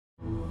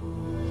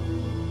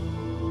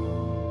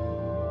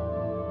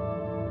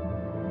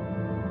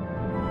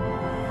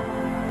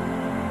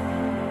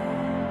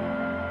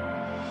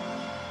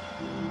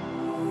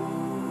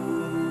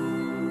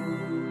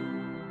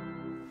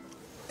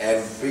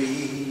Every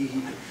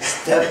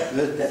step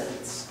a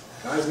dance.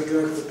 Każdy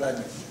krok to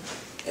taniec.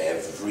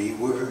 Every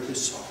word a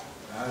song.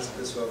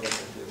 Każde słowo to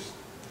pieśń.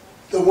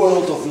 The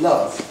world of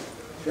love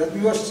Świat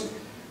miłości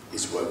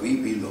is where we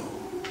belong.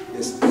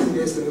 jest tym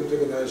miejscem, do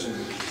którego należymy.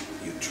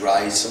 You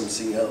try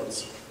something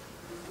else.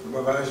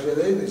 Próbowałeś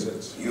wiele innych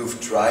rzeczy. You've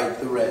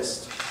tried the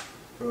rest.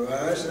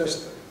 Próbowałeś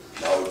resztę.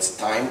 Now it's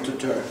time to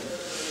turn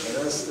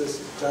Teraz to jest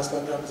czas na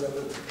tam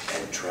zawrócić.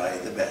 and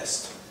try the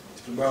best.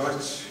 Spróbować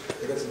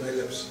tego, co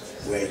najlepsze.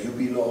 Where you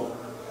belong.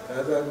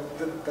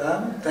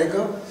 Tam,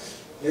 tego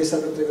miejsca,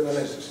 do którego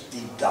należysz.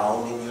 Deep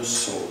down in your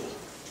soul.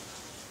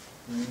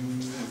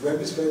 W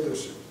głębi swojej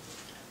duszy.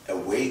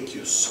 Awake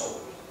your soul.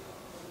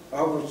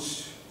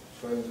 Obudź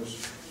swoją duszę.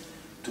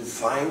 To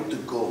find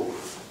the goal.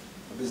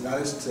 Aby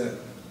znaleźć cel.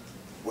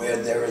 Where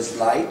there is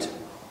light,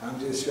 Tam,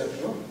 gdzie jest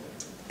światło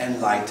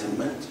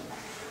enlightenment,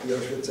 i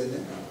oświecenie.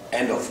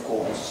 and of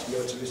course,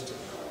 I oczywiście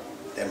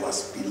there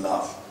must be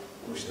love.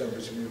 musi tam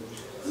być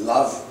miłość.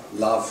 Love,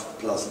 love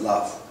plus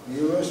love.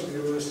 Miłość,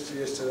 miłość i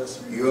jeszcze raz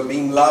You miłość. are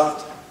being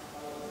loved.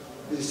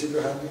 Byliście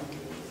kochani?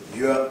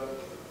 You're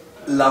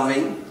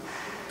loving.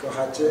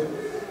 Kochacie?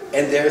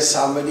 And there's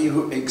somebody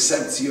who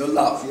accepts your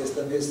love. Jest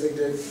tam miejsce,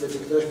 gdzie będzie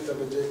ktoś, kto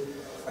będzie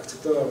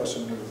akceptował waszą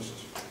miłość.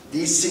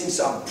 These things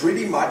are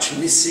pretty much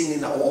missing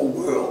in our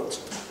world.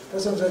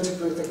 To są rzeczy,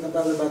 których tak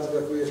naprawdę bardzo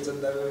brakuje w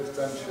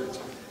całym świecie.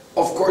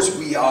 Of course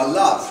we are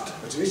loved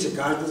Oczywiście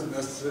każdy z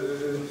nas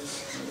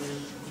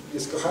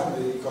jest kochany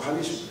i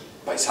kochaliśmy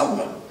by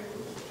someone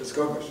przez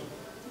kogoś.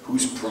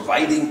 who's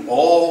providing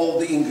all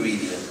the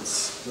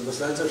ingredients. Do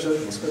dostarcza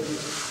wszelkich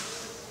składników.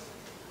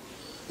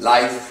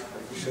 Life,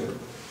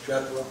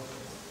 Światło,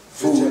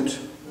 food, życie,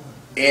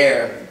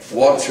 air,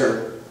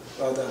 water,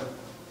 woda,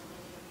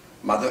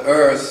 Mother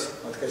Earth.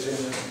 Matka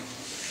Ziemia.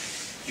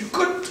 You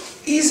could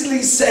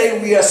easily say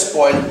we are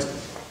spoiled.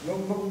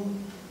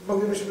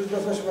 Moglibyśmy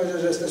zwrócić uwagę,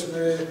 że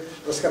jesteśmy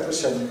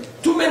rozkapryszeni.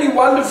 Too many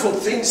wonderful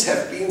things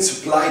have been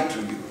supplied to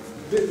you.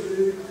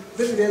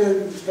 Zbyt wiele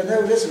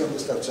wspaniałych rzeczy nam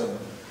dostarczono.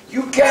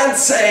 You can't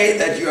say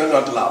that you are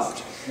not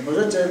loved. Nie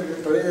możecie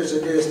powiedzieć, że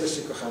nie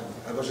jesteście kochani,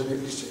 albo że nie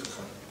byliście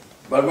kochani.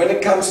 But when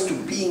it comes to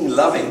being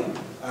loving,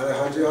 Ale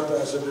chodzi o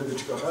to, żeby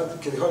być kochany.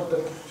 Kiedy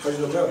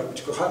chodzi o to, żeby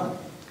być kochany,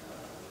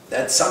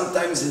 that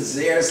sometimes is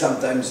there,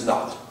 sometimes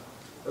not.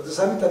 to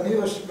czasami ta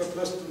miłość po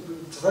prostu,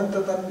 czasami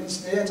to tam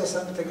istnieje,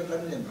 czasami tego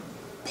tam nie ma.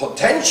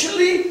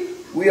 Potentially,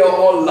 we are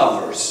all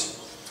lovers.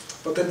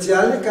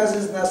 Potencjalnie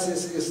każdy z nas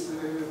jest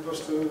po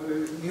prostu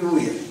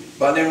miłuje.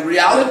 But in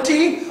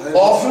reality,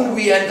 often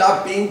we end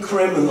up being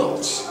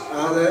criminals.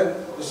 Ale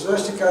w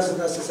rzeczywistości każdy z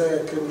nas jest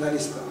jak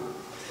kryminalista.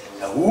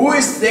 Now, who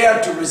is there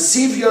to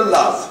receive your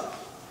love?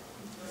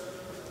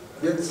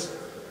 Więc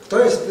kto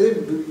jest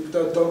tym,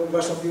 kto tą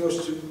waszą miłość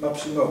ma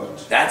przyjmować?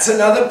 That's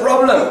another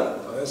problem.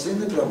 To jest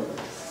inny problem.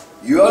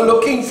 You are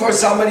looking for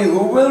somebody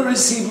who will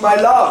receive my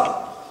love.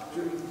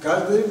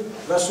 Każdy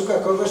z was szuka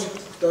kogoś,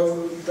 kto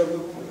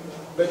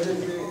będzie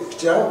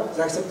chciał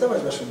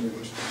zaakceptować waszą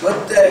miłość.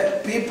 But the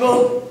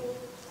people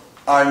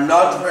are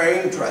not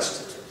very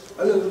interested.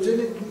 Ale ludzie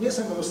nie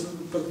są po prostu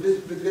pod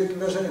wielkim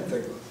wrażeniem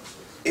tego.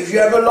 If you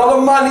have a lot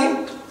of money,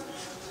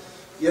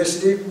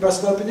 Jeśli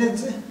masz mało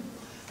pieniędzy,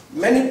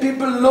 many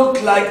people look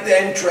like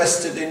they're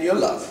interested in your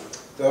love.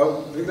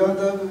 to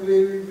wygląda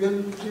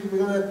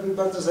jakby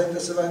bardzo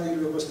zainteresowani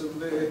po prostu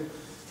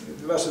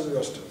waszą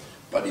miłością.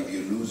 But if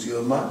you lose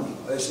your money,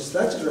 Ale jeśli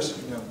stracisz wasze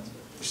pieniądze,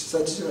 jeśli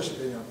stracicie wasze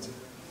pieniądze,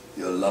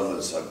 your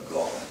lovers are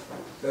gone.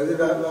 wtedy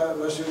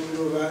wasi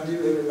umiłowani,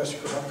 wasi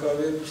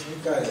kochankowie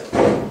znikają.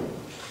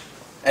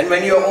 And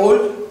when you're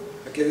old,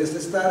 A kiedy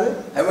jesteś stary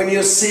and when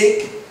you're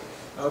sick,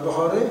 albo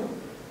chory,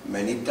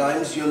 many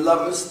times your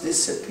lovers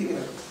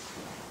disappear.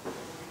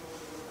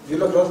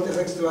 wielokrotnie w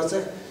takich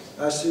sytuacjach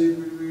nasi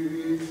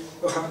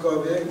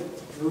kochankowie,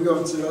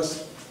 miłujący was,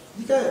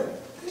 znikają.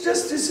 They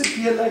just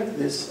disappear like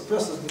this. Po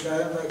prostu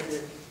znikają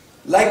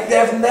Like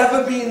they've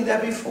never been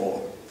there before.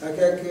 tak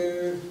jak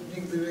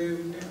nigdy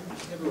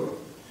nie było.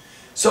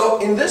 So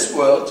in this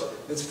world,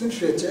 Więc w tym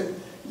świecie,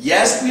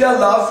 yes, we are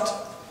loved,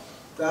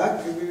 tak,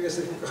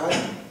 jesteśmy kochani,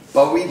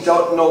 but we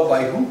don't know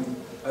by whom.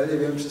 ale nie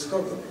wiemy przez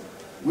kogo.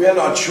 We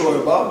are not sure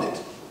about it,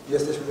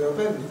 Jesteśmy tego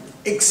pewni.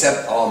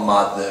 except our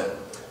mother.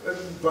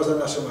 Poza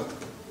naszą matką.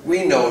 We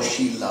know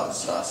she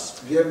loves us.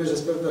 Wiemy, że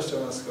z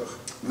pewnością nas kocha.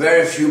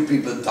 Very few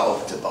people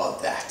doubt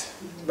about that.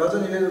 Bardzo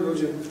niewielu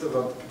ludzi w to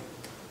wątpi.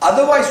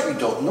 Otherwise, we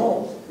don't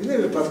know. W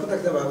innym wypadku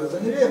tak naprawdę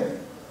to nie wiemy.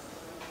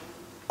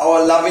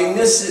 Our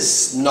lovingness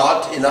is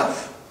not enough.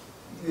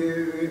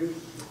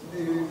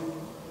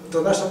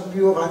 To nasze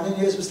miłowanie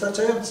nie jest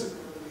wystarczające.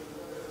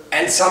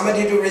 And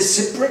somebody to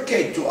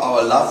reciprocate to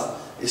our love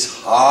is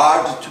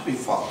hard to be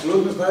found.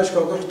 Trudno znaleźć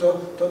kogoś, kto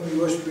tą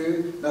miłość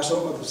by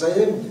naszą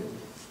odwzajemnił.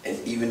 And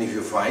even if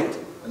you find,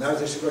 A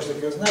nawet jeśli kogoś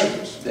takiego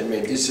znajdziesz, they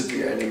may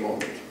disappear any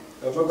moment.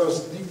 to mogą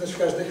zniknąć w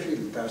każdej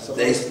chwili. Tak, są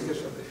They- zniknąć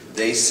w każdej chwili.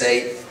 They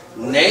say,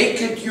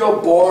 naked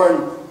you're born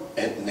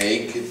and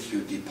naked you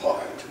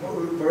depart.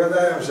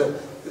 Powiadają, że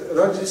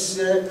rodzisz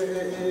się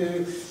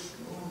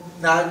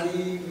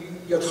nagi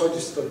i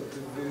odchodzisz stąd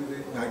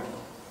nagi.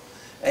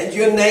 And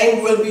your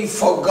name will be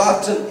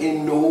forgotten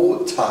in no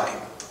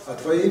time. A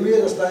twoje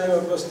imię zostanie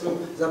po prostu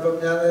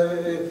zapomniane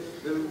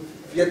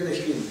w jednej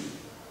chwili.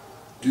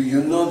 Do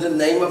you know the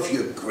name of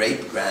your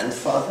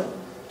great-grandfather?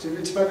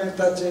 Czy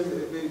pamiętacie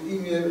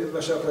imię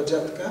waszego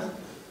pradziadka?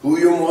 Who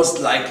you most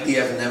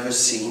likely have never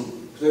seen?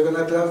 Którego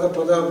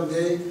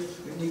najprawdopodobniej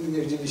nigdy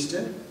nie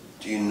widzieliście?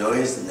 Do you know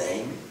his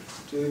name?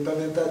 Czy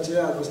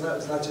pamiętacie albo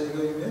znacie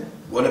jego imię?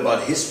 What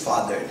about his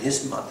father and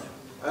his mother?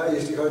 A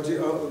jeśli chodzi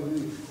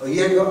o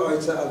jego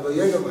ojca albo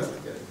jego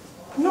matkę?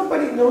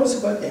 Nobody knows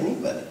about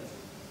anybody.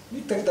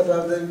 Nikt tak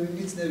naprawdę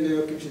nic nie wie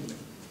o kimś innym.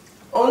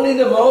 Only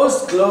the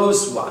most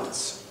close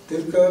ones.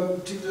 Tylko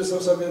ci, którzy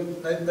są sobie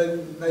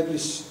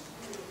najbliżsi.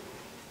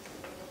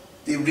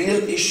 The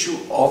real issue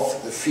of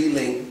the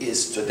feeling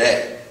is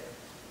today.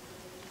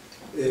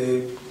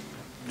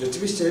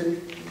 Rzeczywiście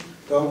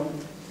tą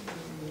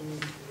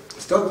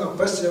istotną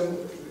kwestią,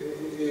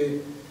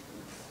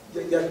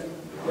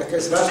 jaka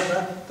jest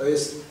ważna, to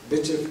jest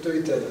bycie w tu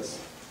i teraz.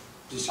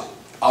 Dzisiaj.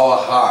 Our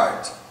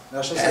heart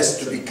Nasze has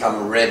to serce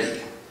become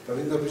ready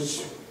powinno być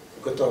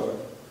gotowe,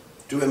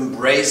 to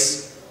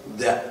embrace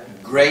the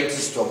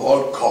greatest of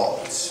all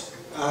calls.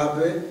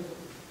 aby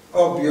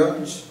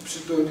objąć,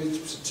 przytulić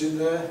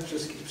przyczynę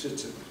wszystkich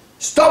przyczyn.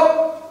 Stop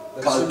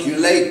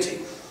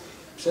calculating.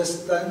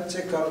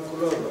 Przestańcie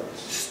kalkulować.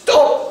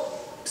 Stop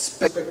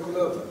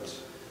Spekulować.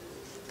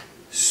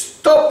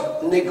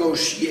 Stop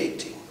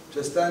negotiating.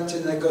 Przestańcie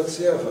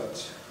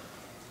negocjować.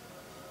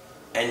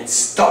 And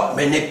stop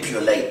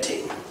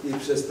manipulating. I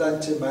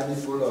przestańcie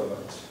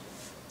manipulować.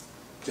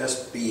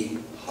 Just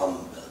be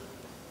humble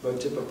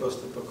Bądźcie po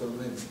prostu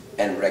pokornymi.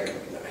 and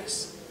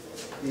recognize.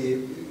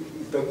 I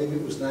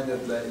pełnymi uznania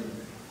dla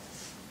innych.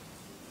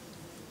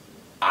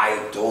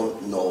 I don't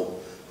know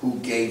who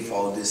gave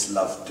all this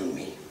love to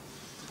me.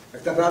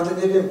 Tak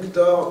naprawdę nie wiem,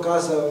 kto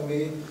okazał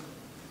mi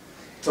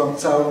tą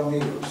całą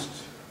miłość.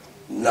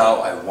 Now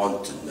I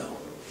want to know.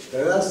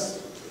 Teraz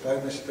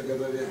pragnę się tego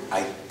dowiedzieć.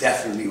 I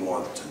definitely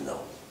want to know.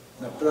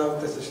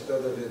 Naprawdę chcę się tego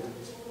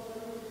dowiedzieć.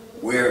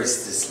 Where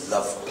is this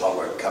love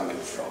power coming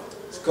from?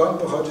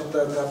 Skąd pochodzi ta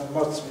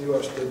moc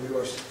miłości, tej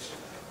miłości?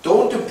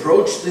 Don't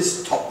approach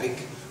this topic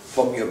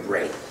from your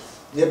brain.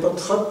 Nie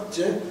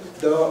podchodźcie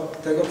do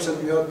tego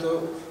przedmiotu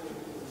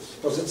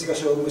z pozycji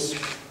waszego umysłu.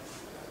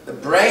 The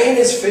brain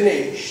is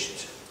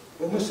finished.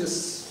 Umysł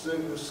jest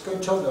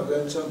skończony,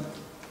 ograniczony.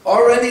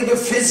 Already the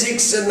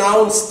physics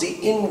announced the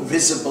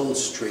invisible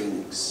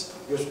strings.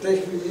 Już w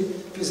tej chwili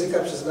fizyka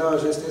przyznała,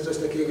 że istnieje coś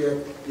takiego jak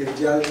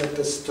niewidzialne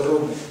te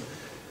struny.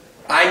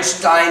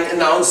 Einstein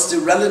announced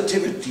the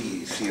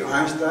relativity theory.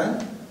 Einstein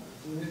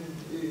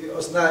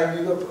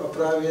oznajmił o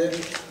prawie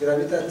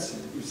grawitacji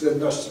i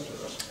względności,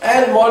 przepraszam.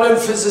 And modern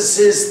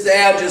physicists,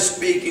 they are just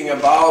speaking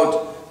about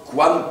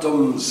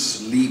quantum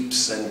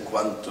leaps and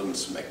quantum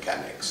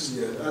mechanics.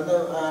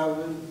 A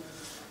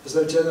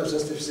przedstawiciele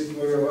nowoczesnej fizyki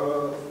mówią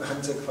o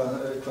mechanice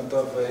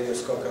kwantowej i o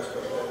skokach.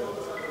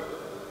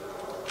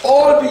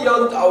 All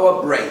beyond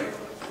our brain.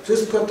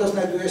 Wszystko to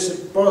znajduje się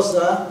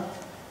poza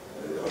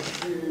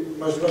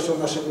możliwością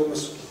naszego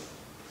umysłu.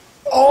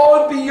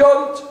 All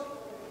beyond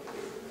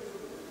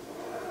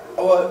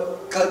our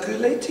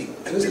calculating.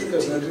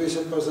 Wszystko znajduje się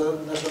poza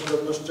naszą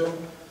zdolnością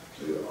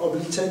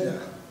obliczenia.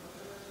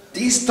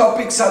 These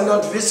topics are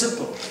not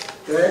visible.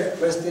 Te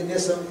kwestie nie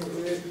są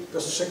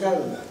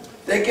dostrzegalne.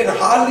 They can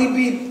hardly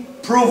be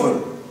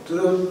proven.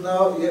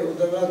 Trudno je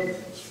udowodnić.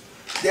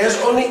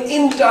 There's only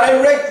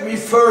indirect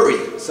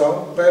referring. Są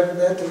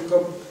pewne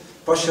tylko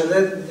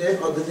pośrednie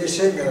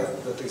odniesienia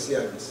do tych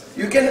zjawisk.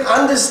 You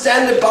can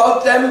understand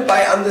about them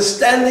by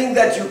understanding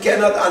that you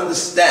cannot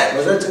understand.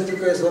 Możecie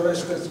tylko je zrozumieć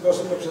w ten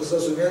sposób poprzez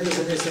zrozumienie,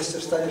 że nie jesteście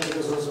w stanie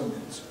tego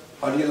zrozumieć.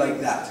 How do you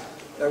like that?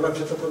 Jak wam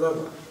się to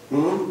podoba?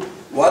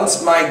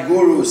 Once my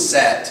guru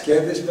said,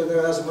 Kiedyś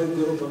pewnego razu mój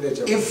guru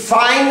powiedział, if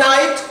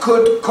finite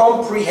could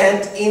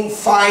comprehend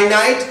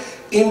infinite,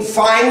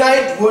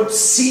 infinite would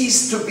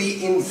cease to be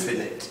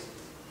infinite.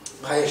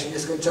 a jeśli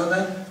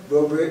nieskończone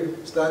byłoby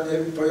w stanie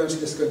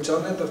pojąć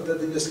nieskończone, to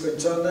wtedy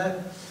nieskończone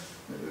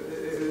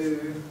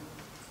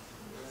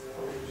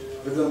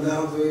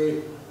wyglądałoby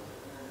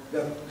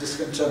jak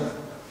nieskończone.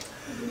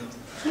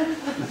 I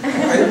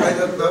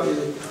don't know.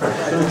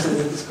 I don't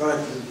say this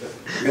correctly.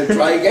 We'll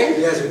try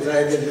again. Yes, we try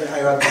again.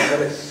 I want to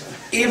correct.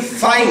 If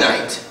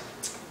finite,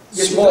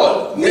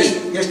 small, me,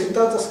 Jeśli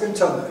to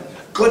skończone,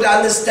 could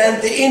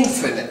understand the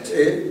infinite,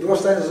 było w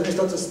stanie zrozumieć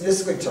to, co jest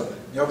nieskończone,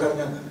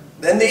 nieogarnione.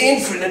 then the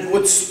infinite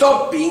would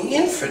stop being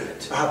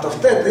infinite. A to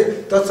wtedy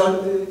to, co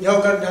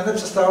nieogarnione,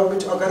 przestało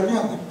być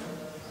ogarnione.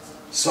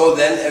 So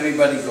then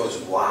everybody goes,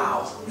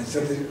 wow. Więc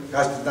wtedy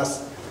każdy z nas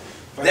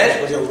Then-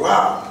 powiedział,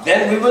 wow.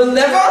 Then we will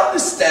never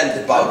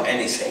understand about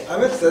anything. A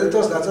więc wtedy to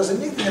oznacza, że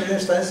nigdy nie będziemy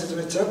w stanie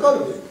zrozumieć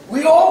czegokolwiek.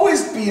 We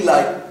always be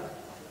like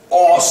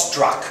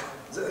awestruck.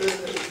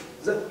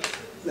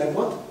 Like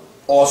what?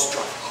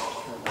 Awestruck.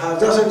 A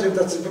zawsze będziemy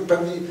tacy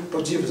pełni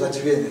podziwu,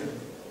 zadziwienia.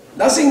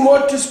 Nothing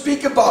more to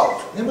speak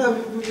about. Nie ma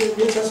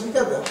więcej co mi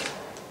gadać.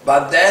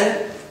 But then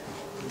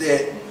the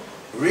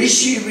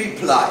Rishi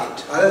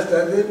replied, Ale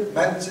wtedy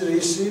mędrcy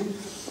Rishi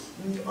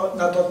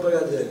na to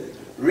odpowiedzieli.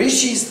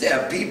 Rishis, they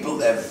are people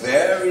that are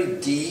very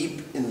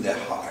deep in their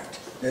heart.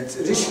 Więc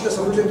rishi to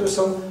są ludzie, którzy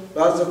są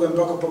bardzo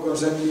głęboko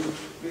pogrążeni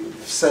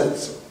w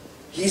sercu.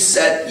 He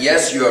said,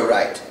 yes, you are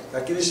right.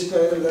 Taki rishi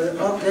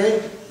powiedział, okej,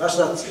 masz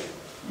rację.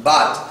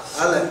 But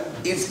Ale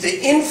if the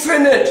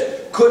infinite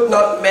could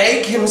not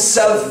make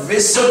himself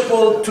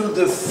visible to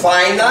the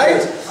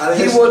finite,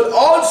 he would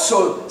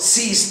also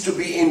cease to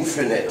be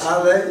infinite.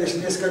 Ale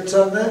jeśli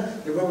nieskończone,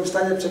 nie byłoby w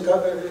stanie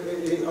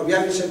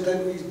objawić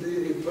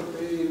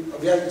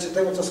się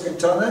temu, co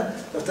skończone,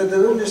 to wtedy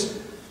również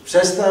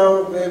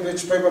przestał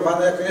być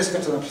pojmowany jako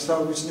nieskończony,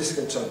 przestał być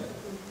nieskończony.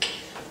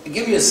 I'll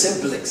give you a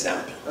simple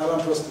example. Ja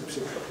mam prosty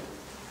przykład.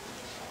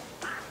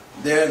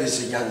 There is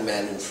a young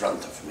man in front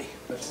of me.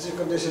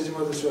 Naprzeciwko mnie siedzi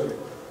młody człowiek.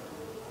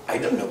 I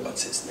don't know what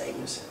his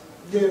name is.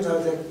 Nie wiem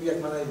nawet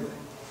jak ma na imię.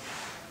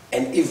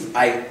 And if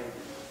I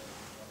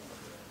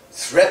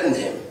threaten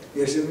him,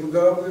 Jeśli bym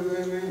go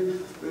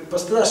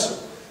postraszył,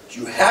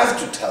 you have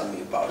to tell me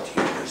about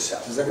him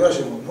yourself.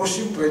 zagroził mu,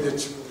 musi mu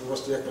powiedzieć po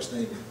prostu jak masz na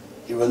imię.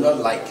 He will not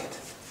like it.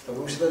 To by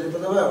mu się to nie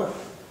podobało.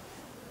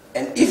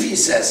 And if he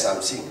says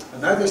something, A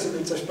nawet jeśli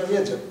bym coś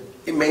powiedział,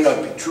 it may not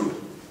be true,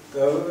 to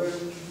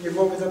nie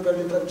byłoby to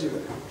pewnie prawdziwe.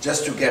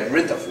 just to get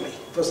rid of me.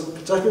 Po prostu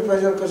coś by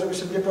powiedział tylko, żeby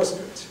się mnie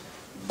pozbyć.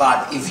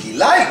 But if he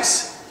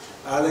likes,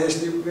 Ale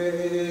jeśli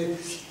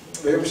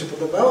by mu się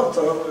podobało,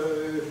 to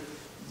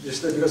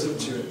źle go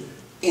zwróciłem.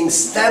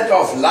 instead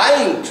of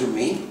lying to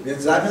me,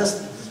 Więc zamiast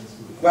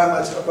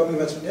kłamać,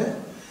 okłamywać mnie,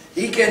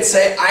 he can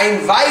say, I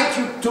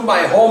invite you to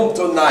my home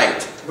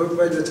tonight. mógł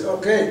powiedzieć,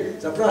 okej,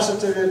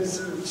 zapraszam Cię więc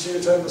dzisiaj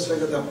wieczorem do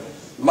swojego domu.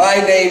 My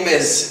name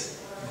is,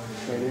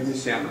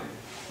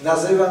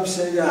 Nazywam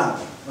się Jan,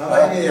 mam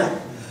na imię Jan.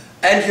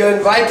 and you're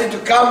invited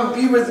to come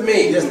be with me.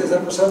 Jestem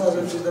zaproszona,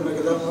 żeby przyjść do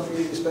mojego domu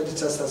i spędzić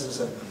czas razem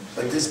ze mną.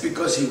 But this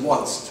because he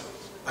wants to.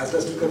 Ale to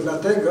jest tylko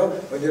dlatego,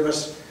 ponieważ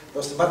po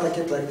prostu ma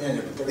takie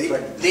pragnienie.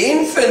 The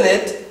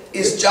infinite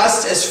is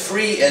just as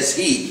free as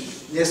he.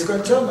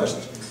 Nieskończoność,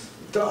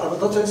 albo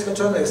to, co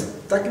nieskończone jest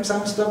w takim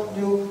samym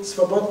stopniu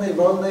swobodne i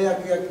wolne, jak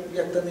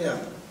ten Jan.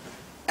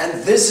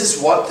 And this is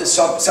what the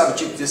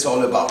subject is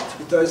all about.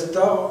 I to jest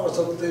to, o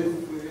co tutaj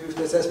w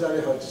tej całej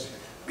sprawie chodzi.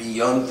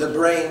 Beyond the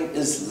brain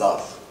is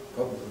love.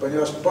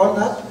 Ponieważ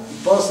ponad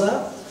i poza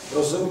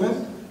rozumem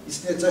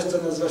istnieje coś, co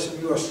nazywa się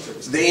miłością.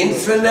 The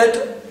infinite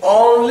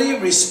only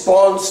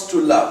responds to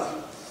love.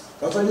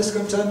 To, co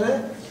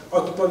nieskończone,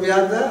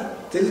 odpowiada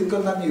tylko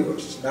na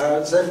miłość,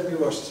 na zew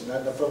miłości,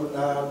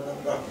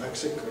 na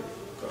krzyk.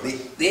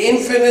 The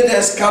infinite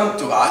has come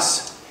to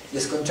us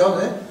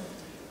Nieskończony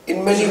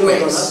in many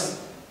ways.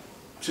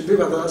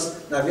 Przybywa do nas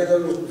na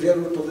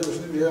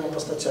wieloma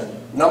postaciami.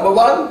 Number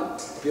one,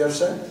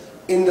 Pierwsze,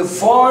 in the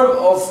form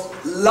of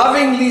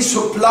lovingly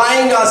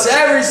supplying us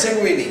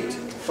everything we need.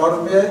 w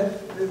formie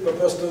po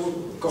prostu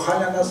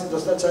kochania nas i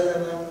dostarczania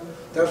nam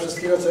tego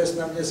wszystkiego, co jest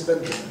nam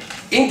niezbędne.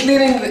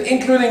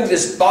 Including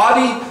this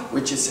body,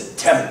 which is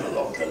a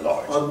temple of the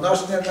Lord.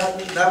 Odnośnie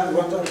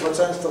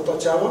włączając to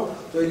ciało,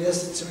 które nie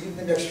jest czym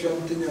innym jak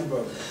świątynią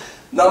Boga.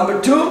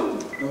 Number two,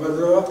 Numer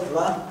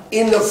dwa,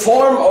 in the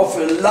form of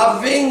a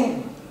loving,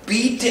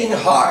 beating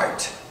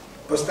heart.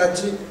 w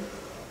postaci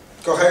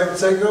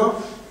kochającego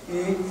i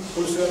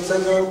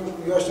pulsującego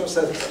miłością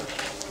serca.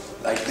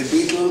 Like the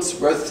Beatles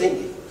were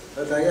singing.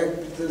 Tak jak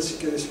Beatlesi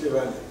kiedyś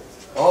śpiewali.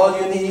 All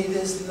you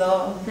need is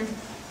love.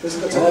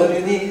 Wszystko, All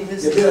you need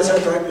is jedyne, co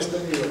love. pragniesz, to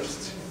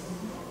miłość.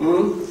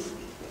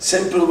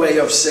 Simple way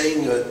of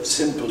saying a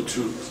simple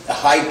truth, a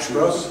high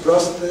truth.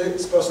 Prosty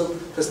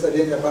sposób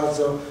przedstawienia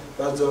bardzo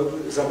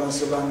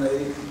zaawansowanej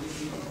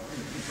i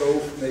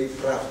poufnej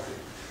prawdy.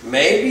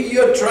 Maybe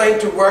you're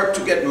trying to work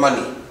to get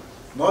money.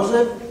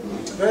 Może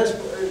będziesz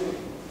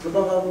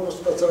próbował po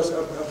prostu pracować,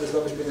 aby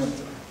zdobyć pieniądze.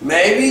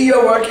 Maybe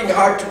you're working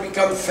hard to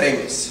become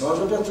famous.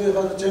 Może pracujesz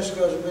bardzo ciężko,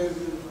 żeby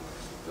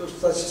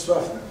stać się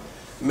sławnym.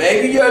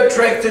 Maybe you're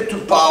attracted to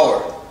power.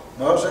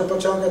 Może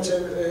pociąga Cię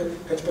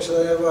chęć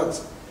posiadania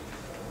władzy.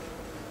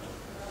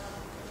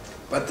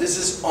 But this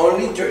is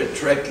only to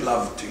attract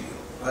love to you.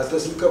 Ale to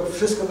jest tylko,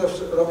 wszystko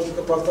to robisz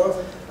tylko po to,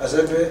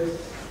 ażeby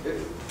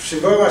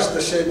przywołać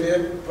do siebie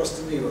po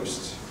prostu miłość.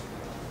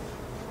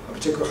 Aby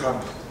Cię kochamy.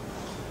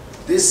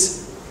 This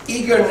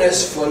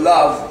eagerness for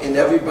love in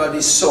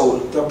everybody's soul.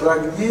 To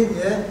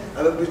pragnienie,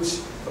 aby być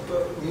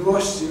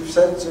miłości w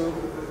sercu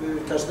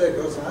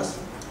każdego z nas.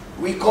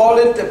 We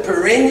call it the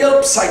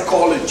perennial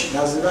psychology.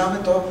 Nazywamy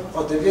to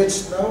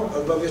odwieczną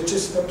albo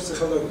wieczystą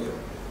psychologią.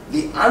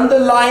 The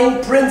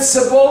underlying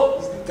principle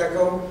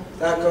Taką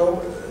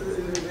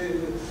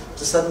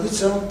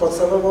zasadniczą,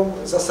 podstawową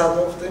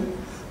zasadą w tym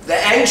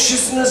the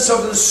anxiousness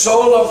of the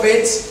soul of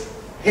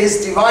his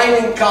divine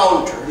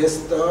encounter.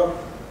 jest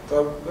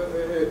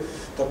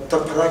to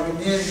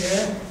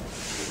pragnienie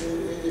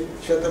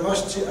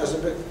świadomości,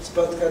 ażeby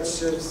spotkać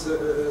się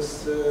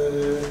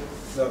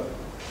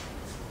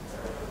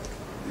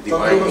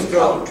Divine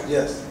encounter.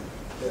 Jest.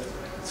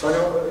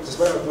 Ze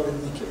swoim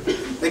odpowiednikiem.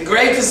 The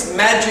greatest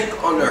magic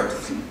on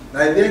earth.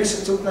 Największy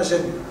cud na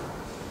ziemi.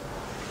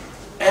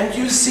 And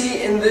you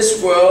see in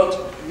this world,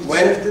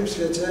 Widzicie w tym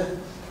świecie,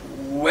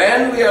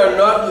 when we are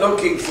not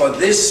looking for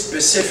this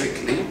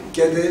specifically,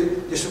 kiedy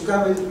nie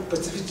szukamy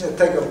specyficznie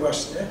tego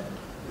właśnie,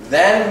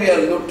 then we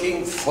are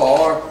looking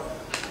for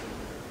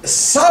a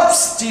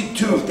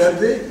substitute.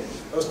 Wtedy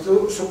po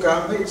prostu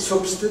szukamy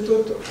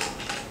substytutów.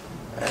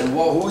 And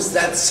who's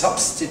that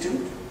substitute?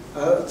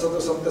 A co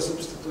to są te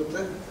substytuty?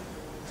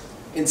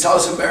 In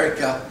South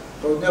America,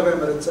 W Południowej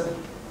Ameryce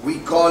we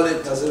call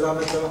it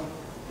nazywamy to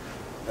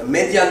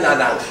media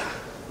naranja.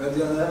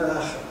 media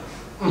naranja.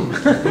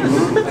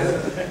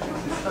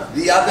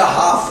 The other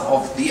half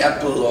of the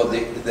apple or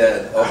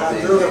the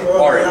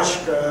orange.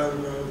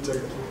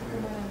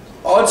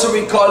 Also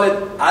we call it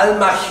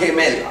alma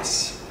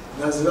gemelas.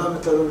 Nazywamy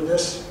to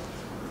również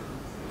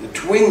The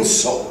twin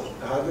soul.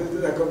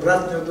 taką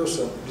bratnią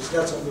duszą,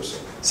 bliźniaczą duszą.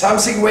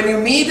 Something when you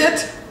meet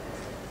it,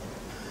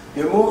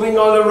 you're moving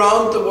all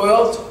around the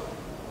world,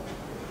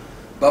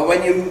 but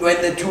when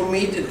the two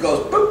meet, it goes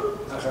boop.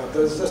 Aha,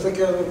 to jest coś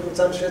takiego, w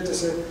całym świecie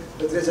się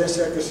te dwie części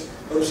jakoś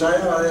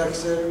poruszają, ale jak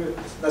się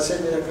na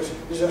siebie jakoś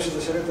bliżą się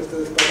do siebie, to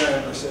wtedy wpadają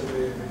na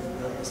siebie.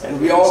 And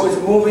we always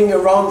moving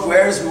around,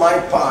 where's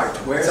my part?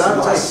 Where's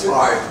my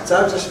part?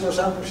 Cały czas się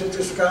poruszamy po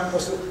świecie, szukamy po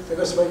prostu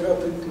tego swojego,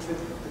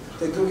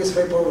 tej drugiej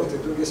swojej połowy, tej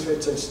drugiej swojej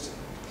części.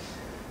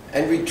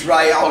 And we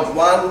try out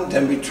one,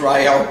 then we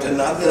try out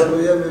another.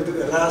 Próbujemy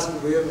raz,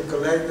 próbujemy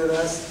kolejny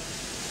raz.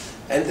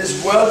 And this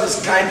world is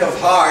kind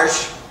of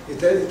harsh.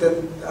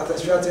 A ten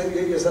świat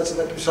jest raczej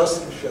takim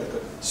siostrym światem.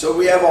 So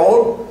we have a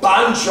whole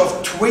bunch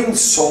of twin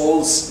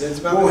souls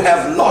who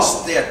have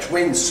lost their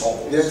twin souls.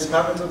 Więc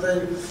mamy tutaj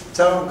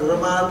całą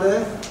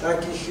gromadę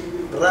takich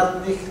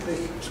bratnich, tych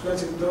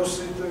szukających dusz,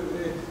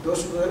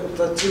 które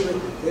utraciły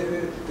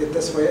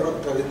te swoje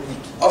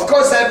odpowiedniki. Of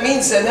course that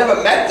means they never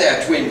met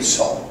their twin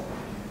soul.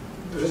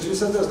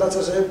 Rzeczywiście to oznacza,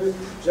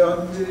 że on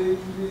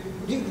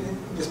nigdy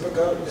nie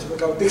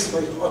spotkał tych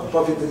swoich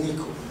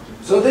odpowiedników.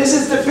 So this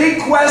is the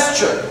big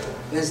question.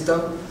 Więc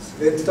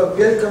to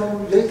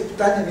wielkie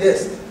pytaniem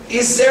jest.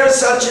 Is there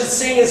such a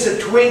thing as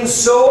a twin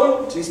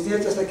soul? Czy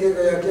istnieje coś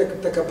takiego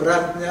jak taka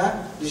bratnia,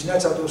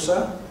 bliźniacza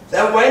dusza?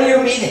 That when you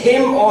meet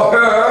him or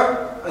her,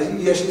 A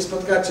jeśli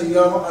spotkacie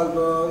ją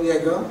albo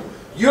jego,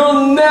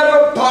 you'll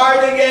never part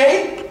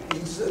again?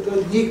 to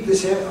nigdy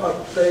się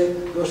od tej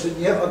duszy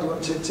nie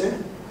odłączycie.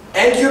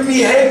 And you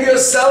behave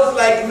yourself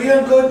like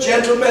real good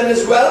gentlemen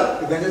as well?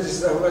 I będziecie się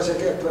zachowywać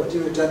jak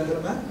prawdziwy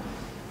gentleman?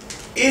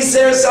 Is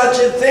there such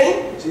a thing?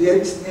 Czy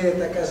istnieje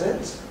taka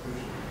rzecz?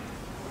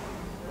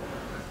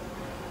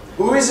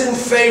 Who is in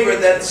favor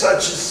that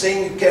such a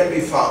thing can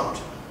be found?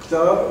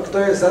 Kto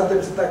jest za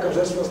tym, że taką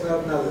rzecz można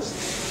odnaleźć?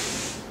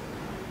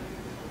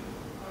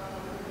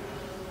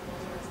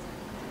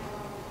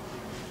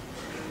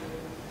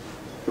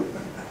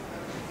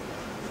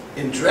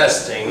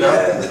 Interesting, no?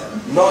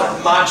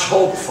 Not much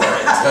hope for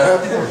it, huh?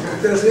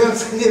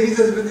 Interesująco, nie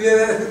widzę zbyt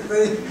wiele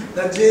tej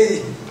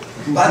nadziei.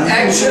 But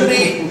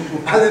actually,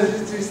 Ale w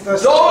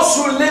rzeczywistości those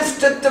who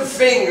lifted the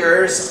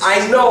fingers,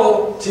 I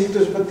know, ci,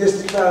 którzy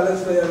podnieśli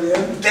palec, to ja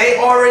wiem, they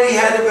already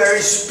had a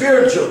very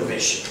spiritual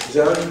vision.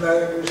 że oni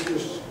mają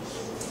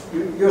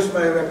już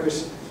mają jakąś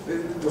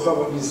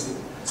duchową wizję.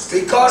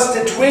 Because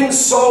the twin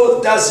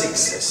soul does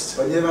exist.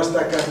 Ponieważ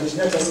taka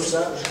bliźniacza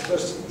dusza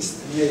ktoś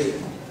istnieje.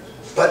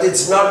 But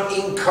it's not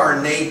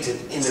incarnated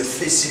in a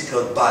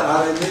physical body.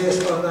 Ale nie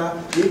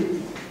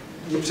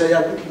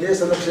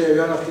jest ona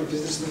przejawiona w tym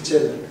fizycznym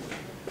ciele.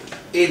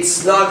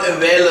 It's not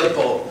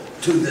available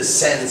to the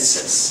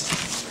senses.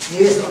 Nie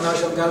jest ona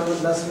osiągalna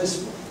dla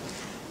zmysłu.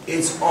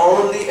 It's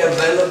only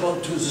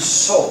available to the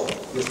soul.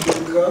 Jest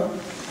tylko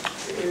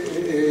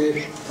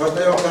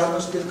można ją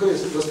ogarnąć, tylko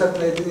jest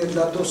dostępna jedynie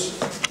dla duszy.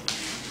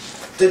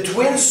 The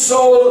twin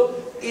soul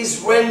is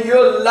when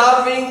your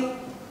loving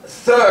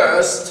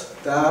thirst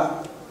Ta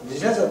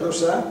bliźniacza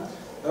dusza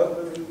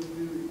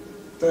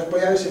to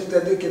pojawia się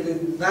wtedy, kiedy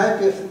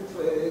najpierw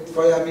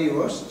twoja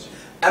miłość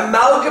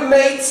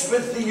amalgamates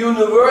with the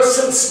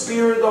universal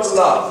spirit of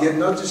love.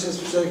 jednoczy się z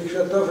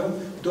wszechświatowym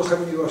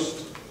duchem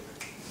miłości.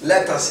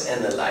 Let us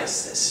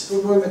analyze this.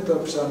 Spróbujmy to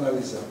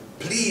przeanalizować.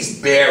 Please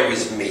bear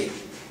with me.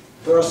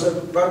 Proszę,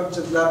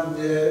 bądźcie dla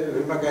mnie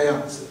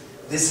wymagający.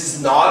 This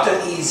is not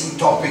an easy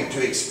topic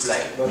to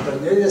explain. Bo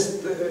to nie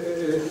jest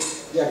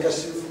jakaś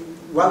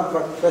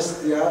łatwa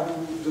kwestia,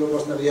 którą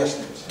można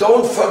wyjaśnić.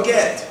 Don't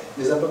forget,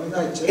 Nie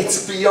zapominajcie,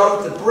 it's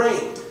beyond the brain.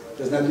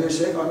 że znajduje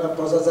się ona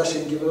poza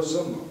zasięgiem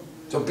rozumu.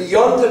 So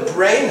beyond the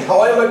brain,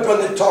 how am I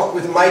going to talk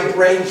with my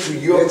brain to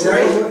your Więc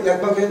brain?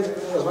 jak mogę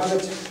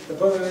rozmawiać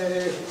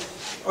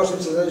o czym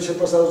co znajduje się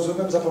poza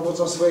rozumem za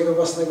pomocą swojego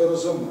własnego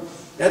rozumu?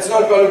 That's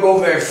not going to go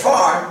very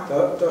far.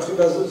 To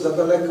chyba za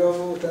daleko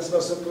w ten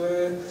sposób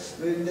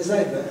nie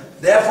zajdę.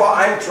 Therefore,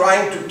 I'm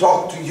trying to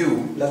talk to you.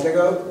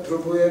 Dlatego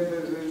próbuję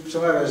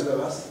przemawiać do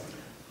was.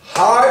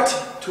 Heart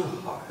to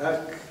heart.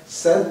 Tak,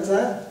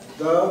 serce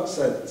do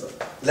serca.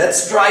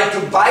 Let's try to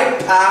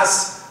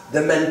bypass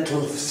the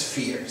mental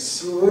spheres.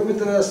 Spróbujmy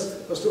teraz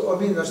po prostu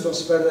ominąć tą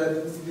sferę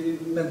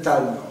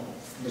mentalną,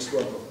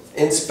 umysłową.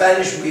 In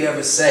Spanish we have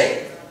a saying.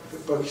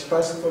 Po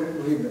hiszpańsku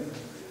mówimy.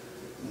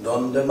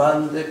 Donde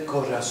mande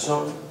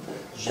corazón,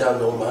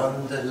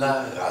 Janoman de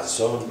la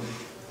razón.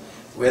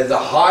 Where the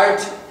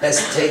heart has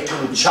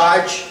taken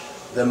charge,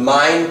 the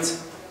mind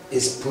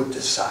is put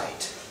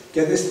aside.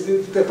 Kiedy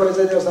to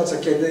powiedzenie oznacza,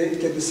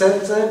 kiedy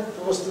serce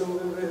po prostu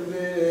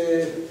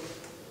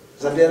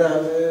zabiera,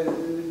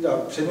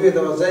 przejmuje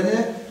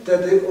dowodzenie,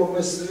 wtedy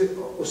umysł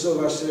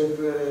usuwa się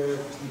w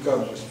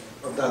znikądność,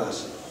 oddala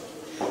się.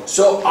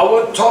 So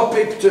our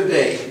topic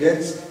today,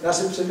 Więc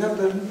naszym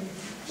przedmiotem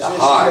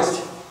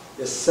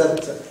jest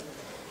serce,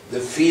 the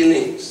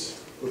feelings,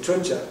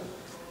 uczucia,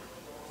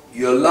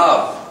 your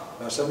love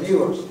nasza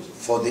miłość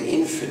for the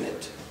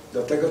infinite,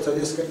 do tego, co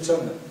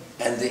nieskończone.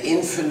 and the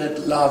infinite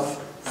love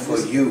for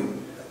you.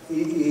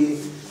 I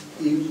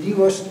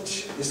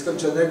miłość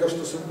nieskończonego w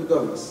stosunku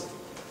do nas.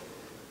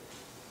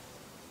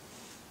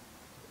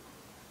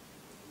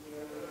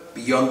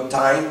 Beyond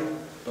time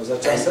Poza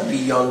czasem and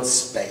beyond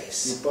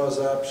space. i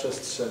poza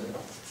przestrzenią.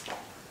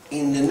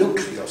 In the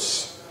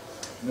nucleus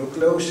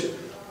Nukleusie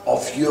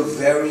of your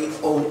very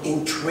own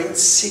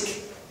intrinsic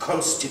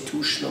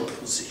constitutional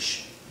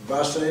position.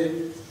 waszej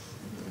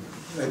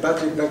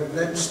najbardziej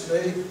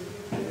wewnętrznej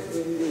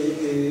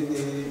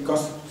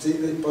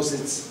konstytucyjnej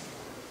pozycji.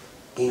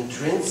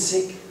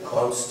 Intrinsic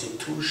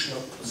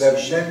constitutional position.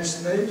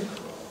 Wewnętrznej,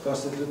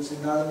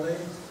 konstytucjonalnej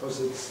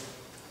pozycji.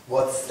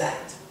 What's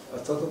that? A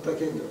co to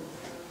takiego?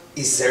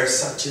 Is there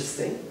such a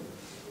thing?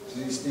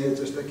 Czy istnieje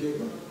coś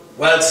takiego?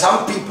 Well, some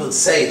people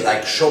say,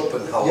 like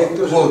Schopenhauer,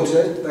 Niektórzy quote,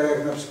 ludzie, tak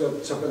jak na przykład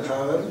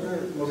Schopenhauer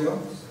mówią,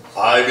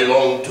 I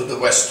belong to the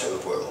Western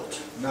world.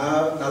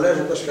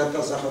 Należy do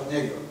świata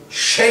zachodniego.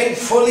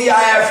 Shamefully, I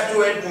have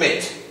to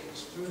admit,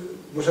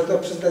 Muszę to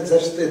przyznać ze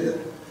wstydem,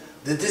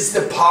 that is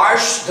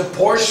the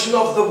portion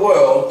of the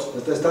world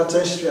że to jest ta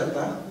część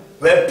świata,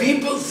 where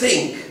people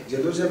think gdzie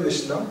ludzie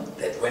myślą,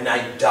 that when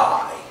I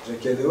die, że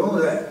kiedy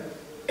umrę,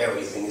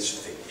 everything is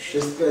finished.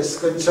 wszystko jest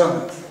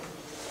skończone.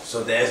 So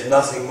there's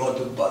nothing more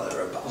to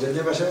bother about. Że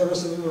nie ma się po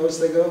prostu wobec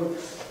tego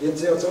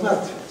więcej o co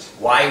martwić.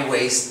 Why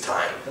waste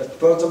time?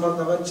 Po co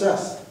marnować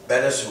czas?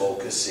 Better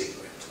smoke a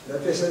cigarette.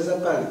 Lepiej sobie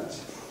zapalić.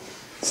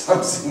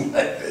 Something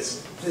like this.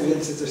 Mniej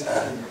więcej coś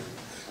takiego.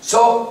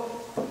 So,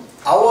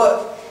 our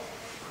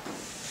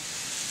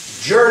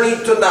journey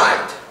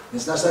tonight,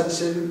 Więc nasza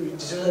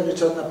dzisiejsza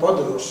wieczorna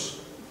podróż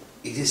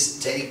it is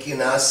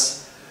taking us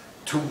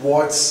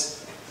towards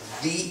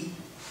the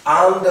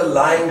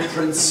underlying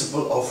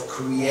principle of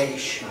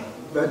creation.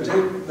 będzie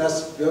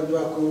nas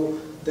wiodła ku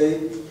tej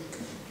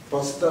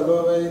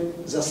podstawowej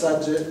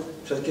zasadzie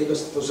wszelkiego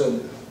stworzenia.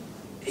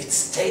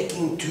 It's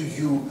taking to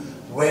you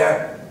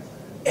where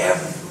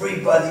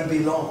everybody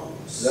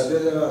belongs.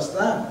 Zabierze was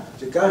tam,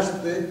 gdzie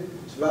każdy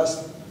z was,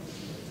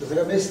 do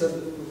tego miejsca,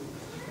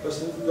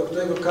 do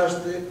którego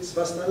każdy z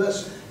was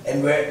należy.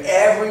 And where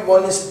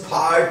everyone is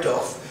part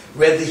of,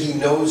 whether he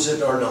knows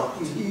it or not.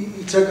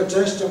 I czego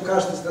częścią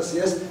każdy z nas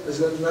jest, bez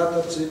względu na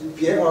to, czy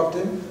wie o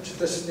tym, czy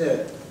też nie.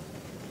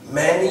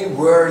 Many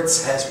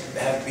words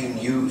have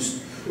been used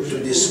to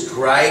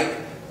describe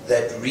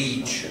that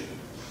region.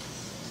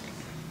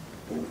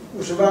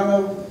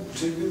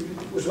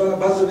 Używano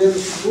bardzo wielu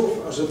słów,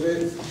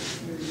 ażeby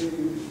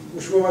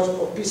usiłować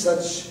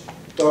opisać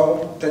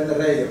ten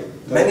rejon.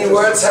 Many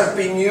words have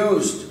been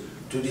used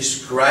to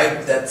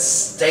describe that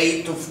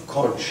state of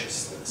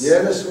consciousness.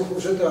 Wiele słów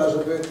użyto,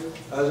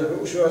 ażeby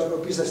usiłować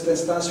opisać ten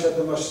stan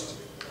świadomości.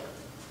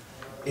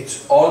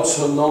 It's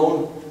also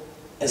known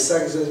Jest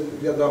także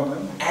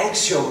wiadomym,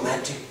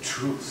 axiomatic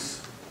truth.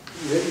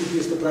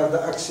 jest to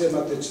prawda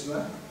aksjomatyczna.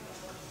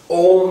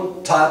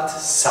 Om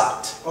Tat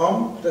Sat.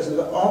 Om, to jest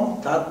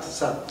Om Tat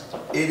Sat.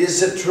 It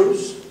is a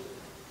truth.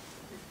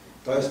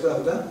 To jest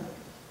prawda?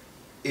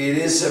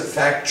 It is a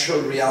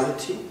factual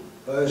reality.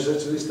 To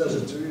jest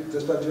to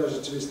jest prawdziwa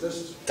rzeczywistość.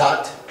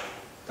 Tat.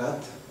 Tat.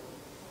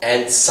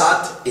 And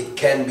Sat, it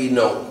can be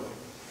known.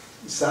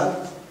 I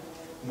Sat,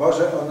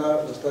 może ona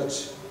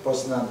zostać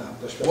poznana,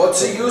 doświadczona. What's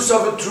the use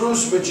of a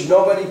truth which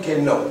nobody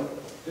can know?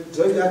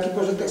 Jaki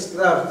pożytek z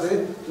prawdy,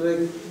 której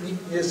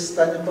nikt nie jest w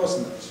stanie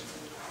poznać?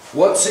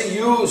 What's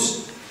the use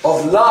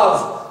of love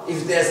if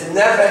there's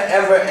never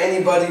ever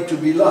anybody to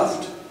be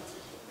loved?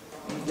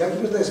 Jaki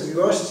pożytek z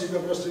miłości, po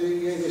prostu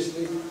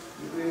jeśli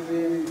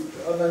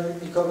ona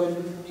nikogo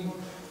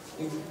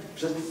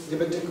nie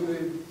będzie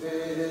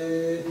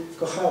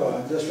kochała,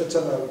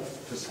 doświadczona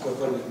przez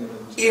kogokolwiek nie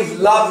będzie.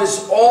 If love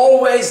is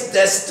always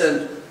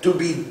destined to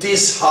be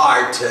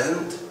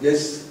disheartened,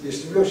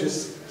 Jeśli miłość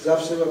jest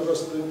zawsze po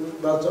prostu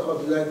bardzo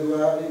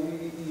odległa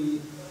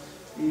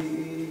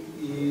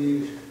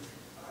i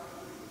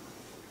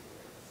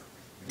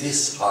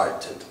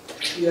disheartened,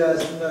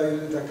 jest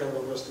taka po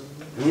prostu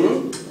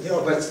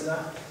nieobecna,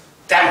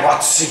 then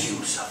what's the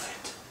use of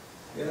it?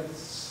 więc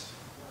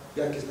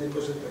jaki jest jej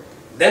pożytek?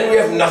 Then we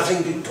have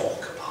nothing to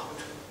talk about.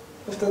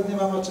 No wtedy nie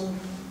mam o czym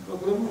w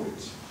ogóle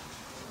mówić.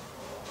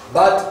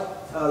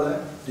 Ale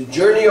The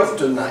journey of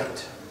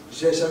tonight,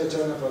 dzisiejsza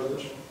wieczorna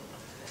podróż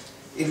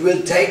it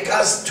will take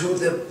us to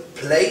the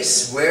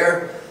place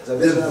where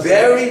the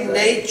very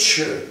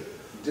nature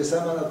gdzie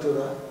sama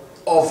natura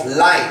of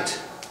light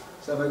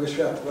samego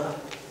światła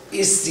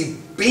is the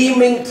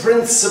beaming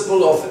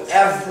principle of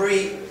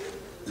every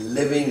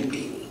living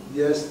being.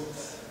 Jest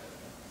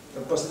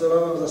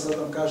podstawową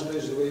zasadą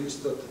każdej żywej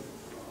istoty.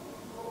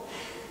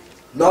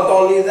 Not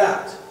only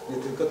that, Nie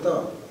tylko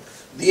to.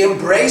 the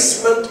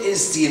embracement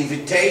is the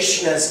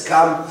invitation has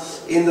come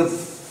in the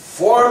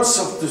forms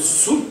of the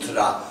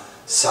sutra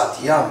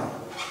Satyam,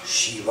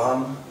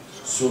 Shivam,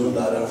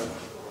 Sundaram.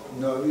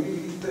 No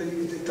i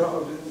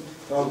to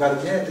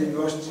ogarnięcie tej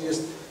miłości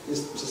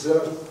jest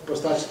przedstawione w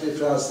postaci tej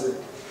frazy.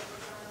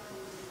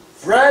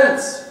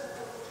 Friends,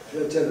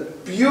 Przyjaciele,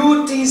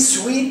 beauty,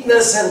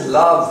 sweetness and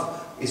love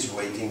is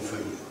waiting for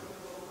you.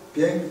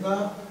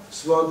 piękna,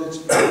 słodycz,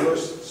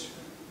 miłość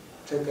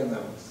czeka na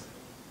was.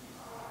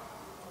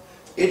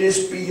 It is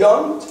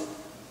beyond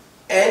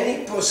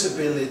any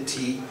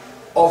possibility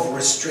of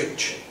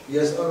restriction.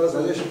 Jest ona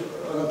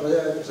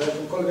poza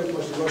jakąkolwiek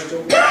możliwością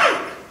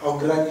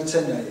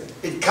ograniczenia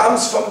jej. It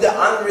comes from the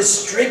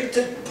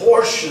unrestricted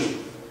portion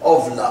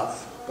of love.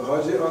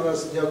 Pochodzi ona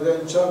z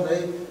nieograniczonej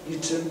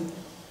niczym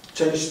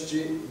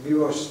części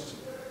miłości.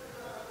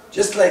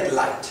 Just like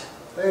light.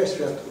 To jest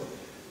światło.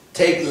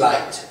 Take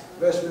light,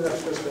 Weźmy na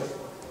przykład światło.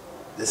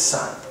 the sun.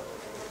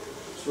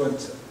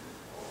 Słońce.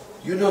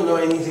 You don't know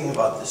anything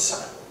about the sun.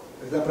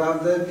 Tak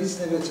naprawdę nic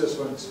nie wiecie o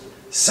słońcu.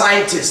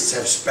 Scientists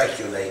have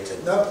speculated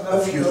a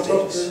few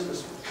things.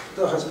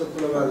 Trochę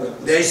spekulowali.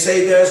 They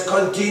say there's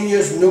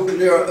continuous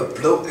nuclear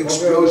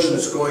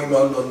explosions going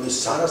on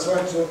the A na sun.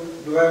 słońcu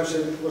odbywają się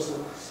po prostu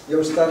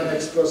nieustanne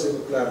eksplozje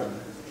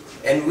nuklearne.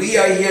 And we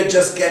are here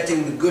just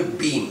getting the good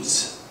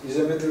beams. I że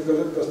my tylko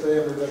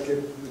dostajemy takie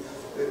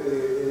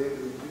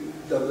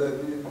dobre,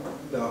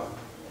 no.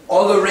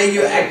 All the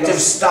radioactive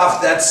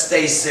stuff that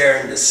stays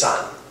there in the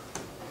sun.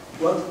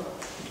 What?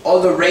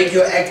 All the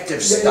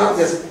radioactive stuff.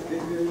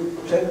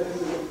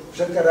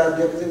 Wszelka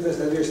radioaktywność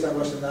znajduje się tam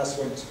właśnie na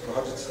słońcu,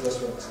 pochodzi ze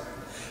słońca.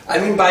 I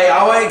mean, by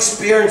our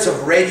experience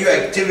of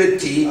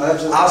radioactivity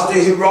after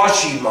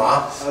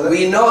Hiroshima,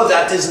 we know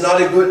that is not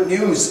a good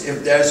news if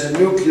there's a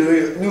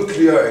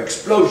nuclear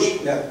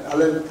explosion. Nie,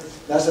 ale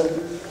nasze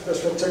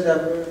doświadczenia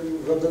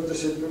wodzące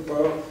się po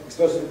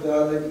eksplozji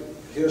nuklearnej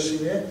w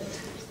Hiroshimie,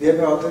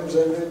 wiemy o tym, że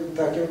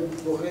takie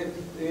wybuchy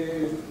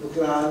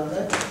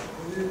nuklearne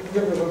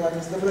nie wnoszą na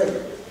nic dobrego.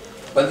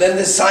 But then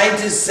the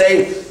scientists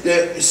say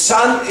the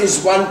sun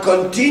is one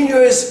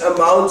continuous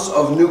amount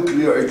of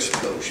nuclear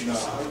explosions.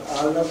 No,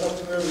 ale na to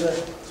mówią, że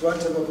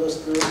Słońce po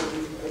prostu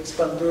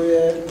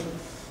ekspanduje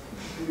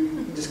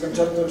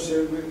nieskończoną się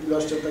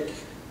ilością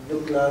takich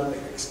nuklearnych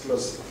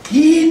eksplozji.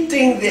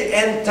 Heating the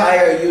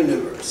entire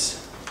universe.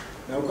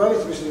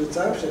 Naukowiec myśli, że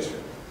cały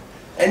wszechświat.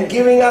 And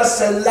giving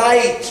us a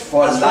light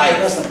for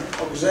life.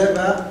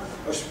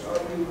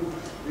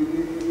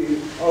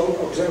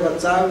 Ogrzewa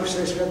cały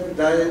wszechświat,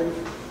 daje,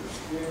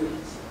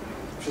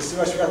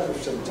 przesyła światło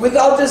wszędzie.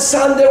 Without the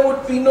sun there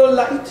would be no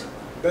light.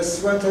 Bez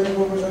słońca nie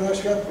byłoby żadnego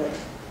światła.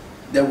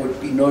 There would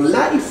be no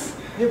life.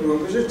 Nie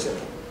byłoby życia.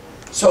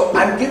 So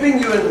I'm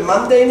giving you a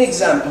mundane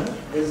example.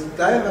 Więc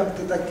daję wam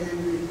tu taki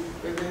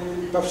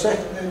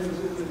powszechny,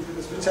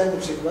 zwyczajny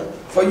przykład.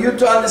 For you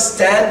to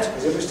understand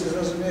Żebyście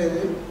zrozumieli,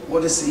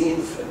 what is the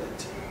infinite.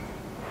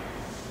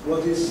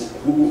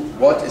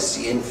 What is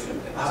the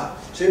infinite?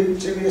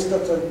 Czym jest to,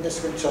 co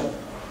nieskończone.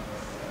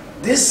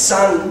 This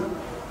sun,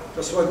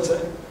 To słońce,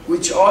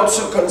 which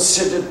also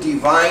considered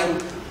divine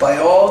by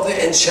all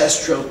the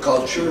ancestral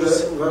cultures,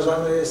 które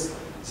uważane jest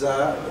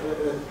za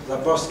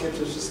boskie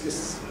przez wszystkie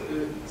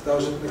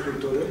starożytne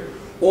kultury.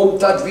 Om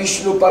Tat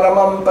Vishnu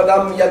Paramam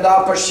Padam Yada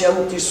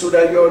Pashyanti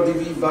Surayor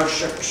Diviva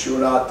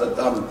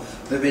Shakshuratatam.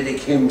 The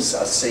Vedic hymns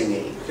are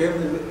singing.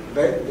 Hymn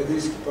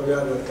wedyjski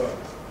powiada to.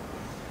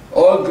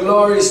 All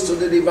glories to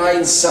the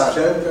divine sun.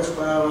 Wszelka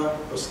chwała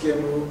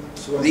boskiemu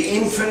słońcu. The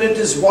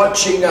infinite is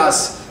watching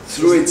us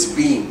through its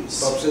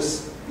beams.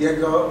 Poprzez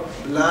jego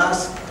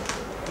blask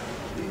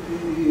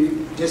i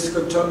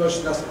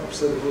nieskończoność nas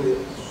obserwuje.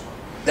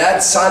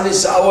 That sun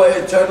is our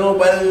eternal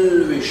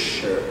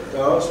well-wisher.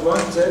 To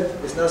słońce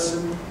jest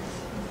naszym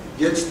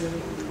wiecznym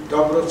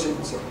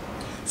dobroczyńcą.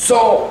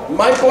 So,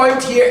 my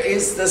point here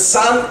is the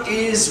sun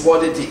is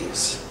what it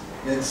is.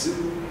 Więc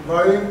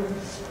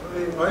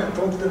moim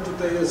punktem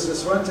tutaj jest, że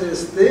słońce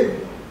jest tym,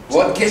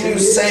 What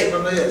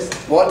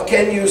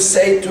can you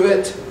say to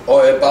it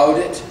or about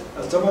it?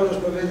 A co możesz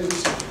powiedzieć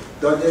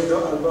do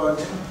niego albo o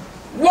nim?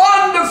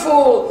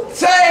 Wonderful!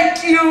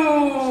 Thank you!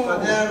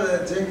 Wspaniale,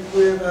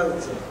 dziękuję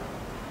bardzo.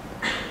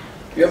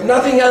 You have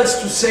nothing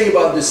else to say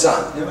about the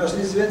sun. Nie masz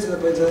nic więcej do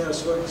powiedzenia o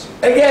słońcu.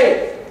 Again.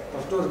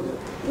 Powtórnie.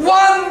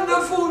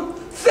 Wonderful!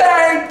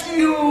 Thank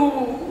you!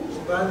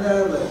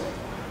 Wspaniale.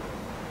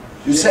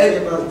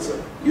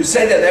 You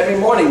say that every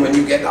morning when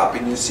you get up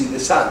and you see the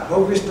sun.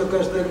 Mówisz to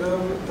każdego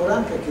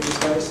poranka, kiedy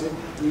stajesz się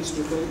i idziesz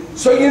tutaj.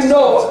 So you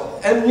know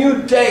a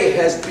new day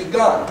has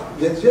begun.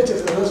 Więc wiecie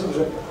w ten sposób,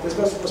 że w ten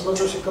sposób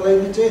rozpoczął się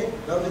kolejny dzień,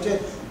 nowy dzień.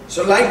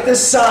 So like the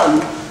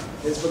sun,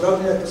 więc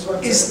podobnie jak to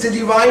słońce, is the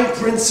divine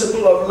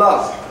principle of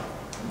love.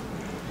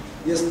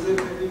 Jest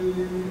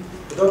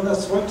podobna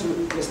słońcu,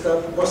 jest ta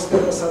boska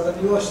zasada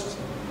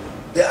miłości.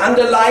 The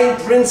underlying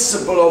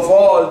principle of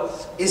all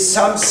is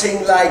something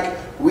like,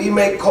 we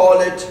may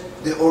call it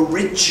the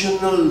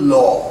original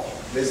law.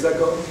 Więc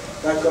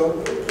taką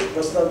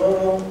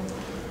podstawową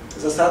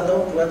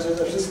zasadą,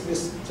 przede wszystkim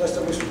jest coś,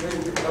 co byśmy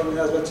mogli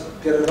nazwać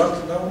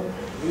pierwotną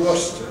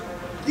miłością.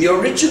 The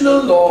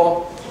original law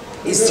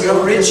is the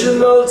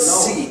original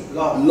seed.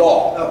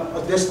 Law.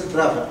 Odwieczne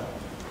prawo.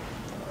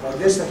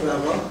 Odwieczne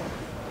prawo.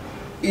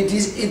 It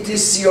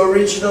is the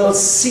original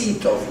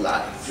seed of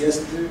life.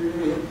 Jest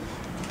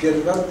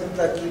pierwotnym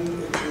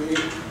takim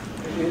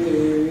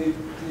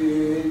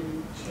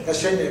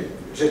nasieniem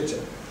życia.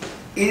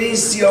 It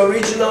is the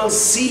original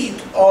seed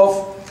of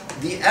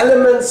the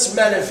elements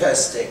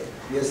manifesting.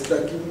 Jest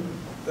takim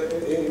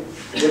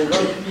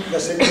pierwotnym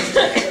nasieniem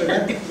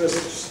elementów, które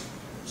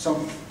są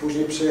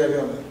później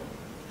przejawione.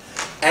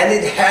 And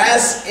it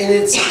has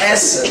in its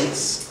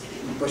essence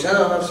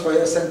posiada ona w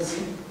swojej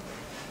esencji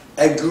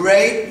a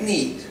great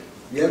need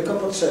wielką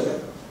potrzebę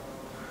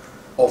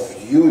of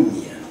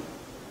union.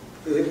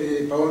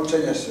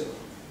 Połączenia się.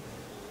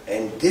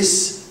 And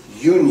this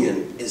union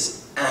is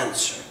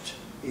answered.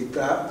 I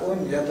ta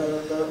unia to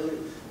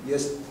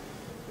jest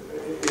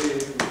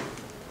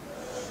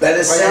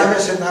pojawia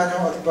się na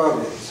nią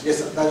odpowiedź,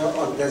 jest na nią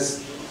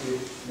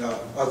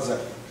odzew.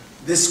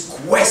 This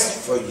quest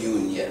for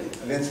union.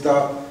 Więc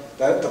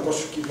to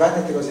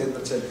poszukiwanie tego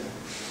zjednoczenia.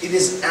 It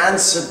is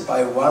answered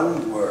by one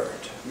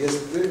word.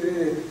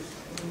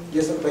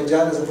 Jest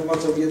odpowiedziane za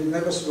pomocą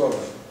jednego słowa.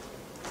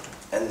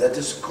 And that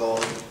is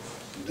called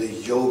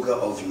the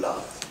yoga of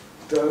love.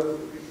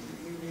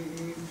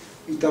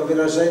 I to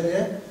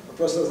wyrażenie po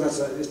prostu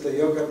oznacza, jest to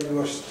yoga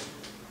miłości.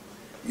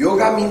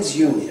 Yoga means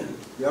union.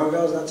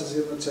 Yoga oznacza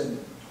zjednoczenie.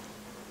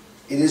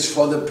 It is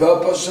for the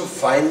purpose of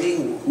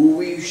finding who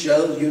we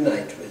shall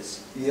unite with.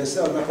 I jest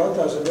ona po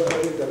to, żeby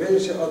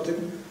dowiedzieć się o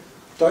tym,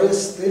 kto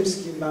jest z tym,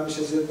 z kim mamy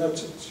się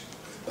zjednoczyć.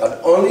 But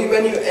only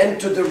when you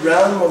enter the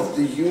realm of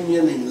the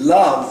union in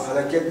love,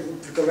 ale kiedy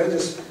tylko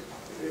wejdziesz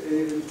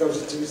w tą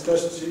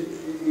rzeczywistości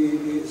i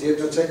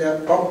zjednoczenia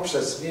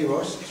poprzez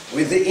miłość,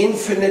 with the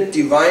infinite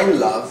divine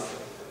love,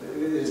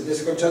 z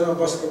nieskończoną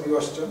boską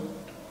miłością,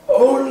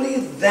 only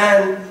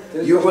then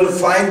you will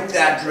find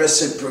that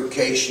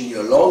reciprocation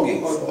you're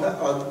longing for.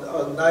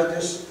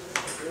 Odnajdziesz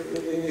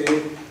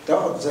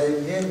to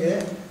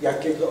odwzajemnienie,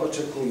 jakiego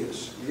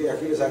oczekujesz,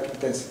 za jakim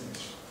tęsknisz.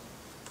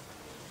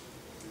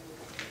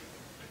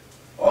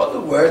 All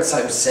the words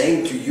I'm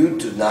saying to you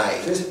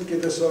tonight, wszystkie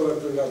te słowa,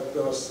 które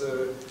do was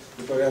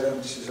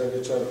wypowiadam dzisiejszego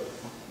wieczoru,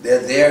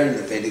 they're there in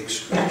the Vedic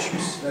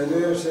scriptures.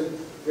 znajdują się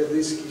w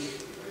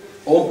wedyjskich.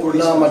 Om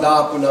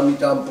Purnamada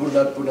Purnamidam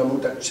Purnat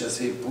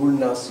Purnamudakshase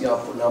Purnasya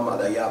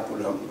Purnamadaya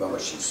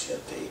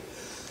Purnamivavashishyate.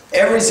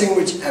 Everything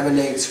which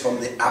emanates from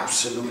the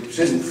absolute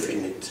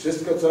infinite.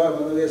 Wszystko, co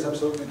emanuje z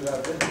absolutnej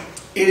prawdy,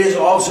 it is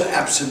also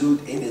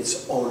absolute in its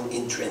own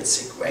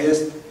intrinsic way.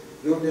 Jest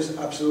również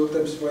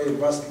absolutem swojej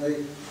własnej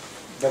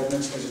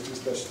wewnętrznej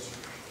rzeczywistości.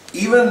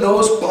 Even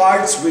those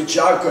parts which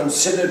are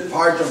considered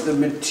part of the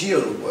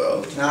material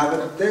world,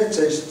 nawet te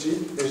części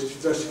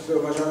rzeczywistości, które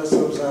uważane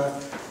są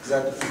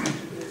za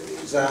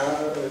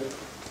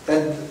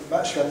ten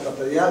świat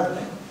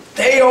materialny,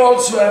 they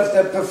also have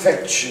their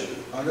perfection.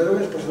 One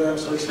również posiadają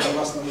swoją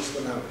własną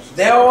doskonałość.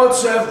 They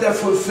also have their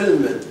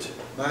fulfillment.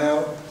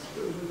 Mają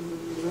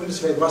również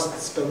swoje własne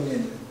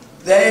spełnienie.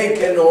 They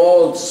can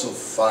also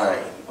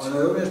find.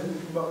 One również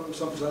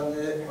są w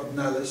stanie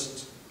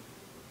odnaleźć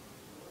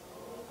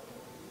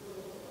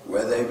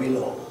where they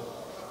belong.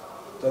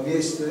 To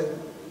miejsce,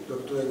 do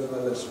którego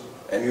należą.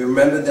 And you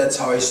remember that's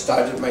how I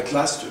started my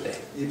class today.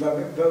 I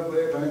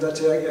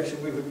pamiętacie, jak się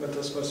mój wykład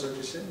rozpoczął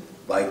dzisiaj?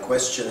 By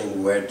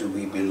questioning where do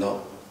we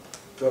belong.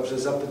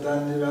 Poprzez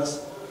zapytanie was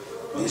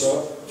o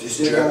to, this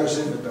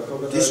należymy, do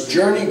kogo należymy.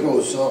 journey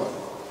goes on.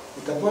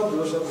 I ta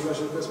podróż odbywa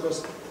się w ten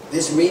sposób.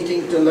 This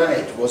meeting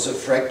tonight was a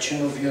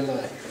fraction of your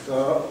life.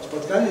 To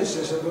spotkanie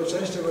dzisiejsze było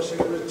częścią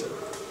waszego życia.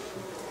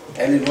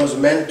 And it was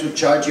meant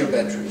to charge your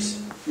batteries.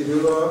 I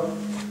było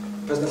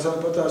przeznaczone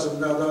po to, żeby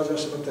naładować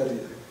wasze baterie.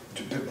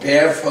 To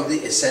prepare for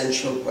the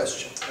essential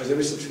question. A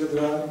żebyście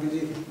przygotowani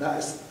byli na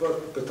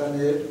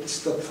pytanie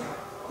istotne.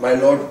 My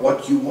Lord,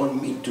 what you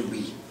want me to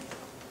be?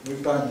 Mój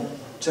Panie,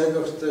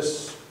 czego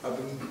chcesz,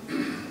 abym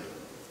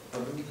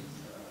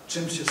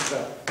czym się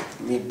stał?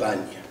 Mi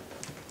Panie.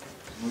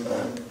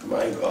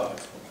 My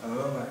God.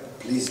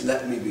 Please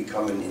let me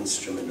become an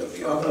instrument of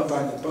your love.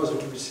 Panie,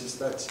 pozwól mi się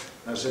stać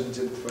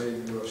narzędziem Twojej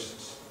miłości,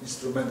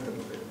 instrumentem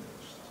Twojej miłości.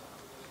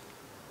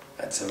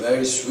 That's a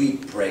very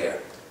sweet prayer.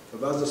 To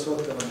bardzo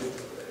słodka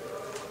modlitwa.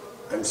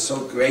 I'm so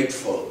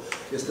grateful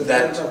Jestem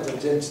that bardzo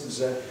wdzięczny,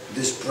 że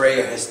this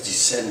prayer has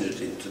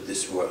descended into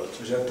this world.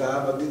 Że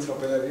ta modlitwa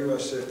pojawiła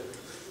się.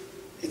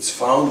 It's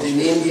found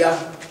in India.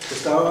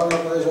 Została ona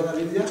odnaleziona w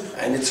Indiach.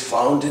 And it's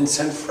found in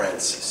St.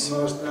 Francis.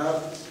 Można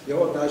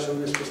ją odnaleźć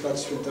również w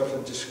postaci świętego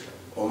Franciszka.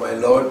 Oh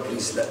my Lord,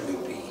 please let me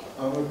be.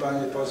 O mój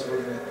Panie, pozwól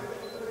mi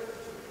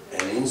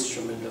an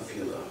instrument of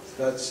your love.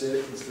 Stać się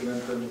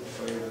instrumentem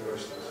Twojej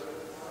miłości.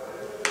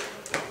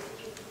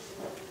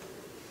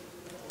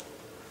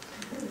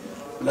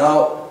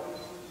 Now,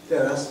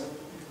 Teraz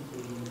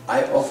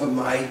I offer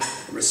my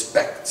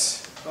respects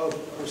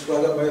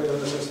Składam moje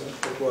podnoszone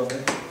pokłony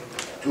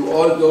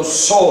to all those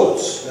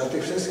souls dla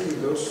tych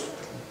wszystkich dusz,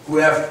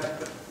 who have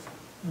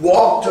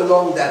walked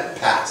along that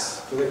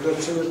path które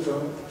kroczyły tą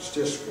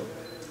ścieżką,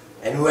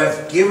 and who have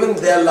given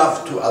their love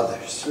to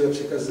others. które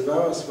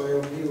przekazywała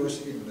swoją miłość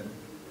innym.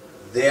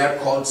 They are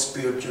called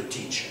spiritual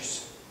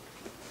teachers.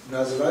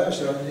 Nazywają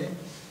się oni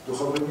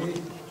duchowymi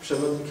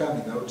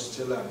przewodnikami,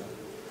 nauczycielami.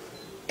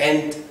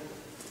 And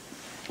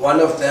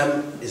one of them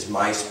is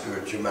my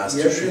spiritual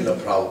master, Srila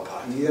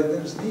Prabhupada.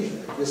 Jednym z nich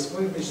jest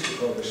mój mistrz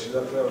duchowy,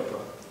 Srila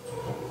Prabhupada.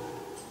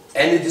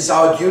 And it is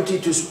our duty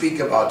to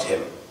speak about him.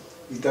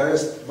 I to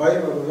jest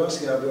moim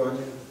obowiązkiem, aby o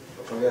nim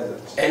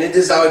opowiadać. And it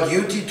is our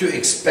duty to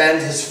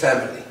expand his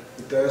family.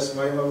 I to jest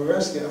moim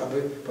obowiązkiem,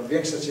 aby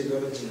powiększać jego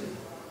rodzinę.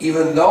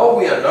 Even though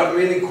we are not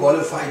really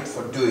qualified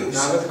for doing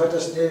so. Nawet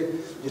chociaż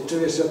nie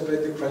czuję się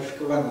odpowiednio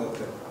kwalifikowany do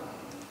tego.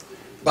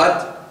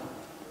 But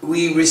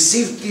we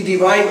received the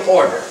divine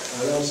order.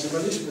 Ale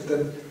otrzymaliśmy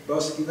ten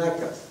boski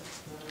nakaz.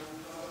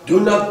 Do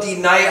not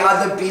deny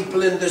other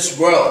people in this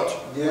world.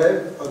 Nie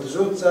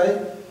odrzucaj,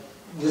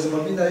 nie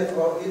zapominaj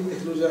o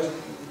innych ludziach.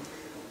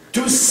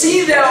 To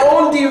see their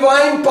own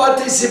divine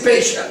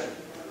participation.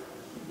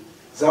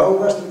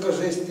 Zauważ tylko,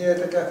 że istnieje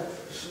taka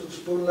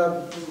wspólna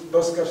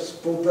boska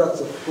współpraca,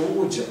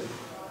 współudział.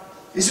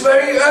 It's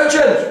very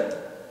urgent.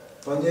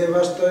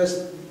 Ponieważ to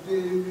jest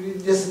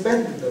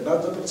niezbędne,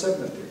 bardzo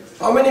potrzebne.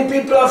 How many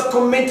people have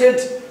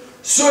committed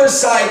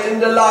suicide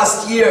in the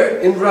last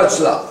year in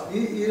Wrocław?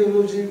 Ilu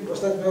ludzi w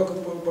ostatnim roku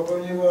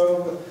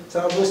popełniło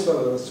samobójstwo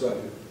w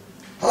Wrocławiu?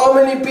 How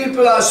many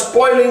people are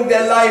spoiling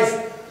their life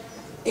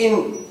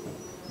in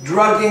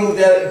drugging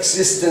their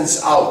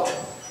existence out?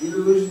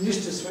 Ilu ludzi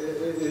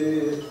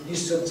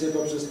niszcząc je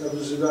poprzez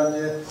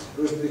nadużywanie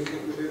różnych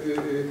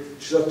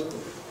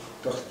środków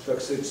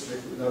toksycznych,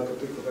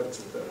 narkotyków,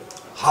 etc.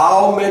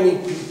 How many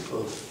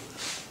people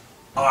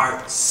are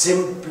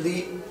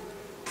simply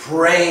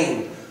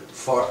praying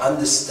for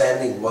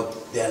understanding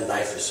what their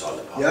life is all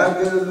about?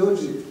 Jak wielu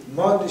ludzi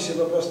modli się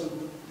po prostu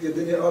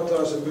jedynie o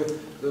to, żeby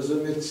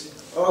rozumieć,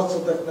 o co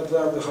tak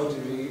naprawdę chodzi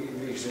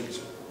w ich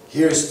życiu.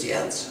 Here's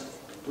the answer.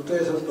 Tutaj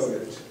jest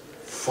odpowiedź.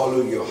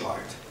 Follow your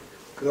heart.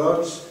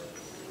 Krocz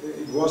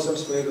głosem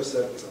swojego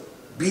serca.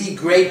 Be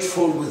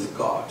grateful with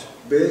God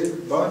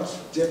Bądź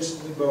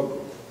wdzięczny Bogu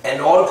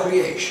and all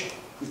creation.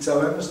 i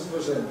całemu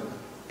stworzeniu.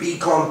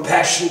 Be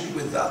compassionate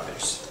with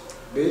others.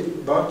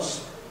 Bądź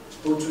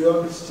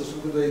współczujący w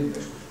stosunku do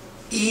innych.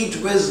 Eat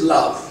with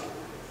love.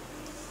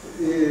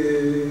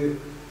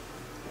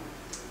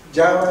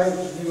 Działaj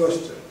z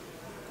miłością.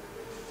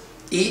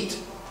 Eat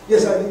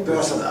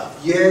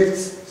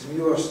Jedz z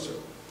miłością.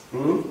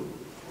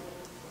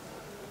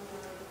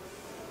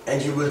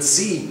 And you will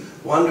see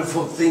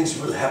wonderful things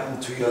will happen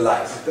to your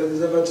life. Wtedy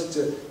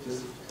zobaczycie, że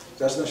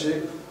zaczną się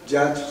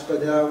dziać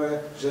wspaniałe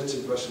rzeczy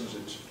w waszym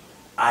życiu.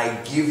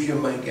 I give you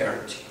my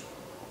guarantee.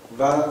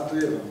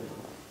 Gwarantuję wam.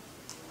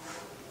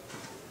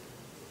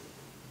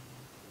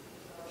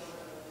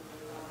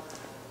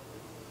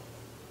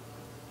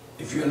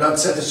 If you're not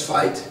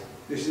satisfied,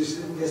 Jeśli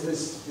nie jesteś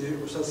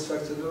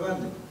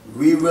usatysfakcjonowany,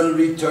 we will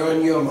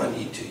return your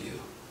money to you.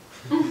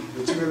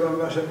 wrócimy wam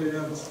wasze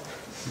pieniądze.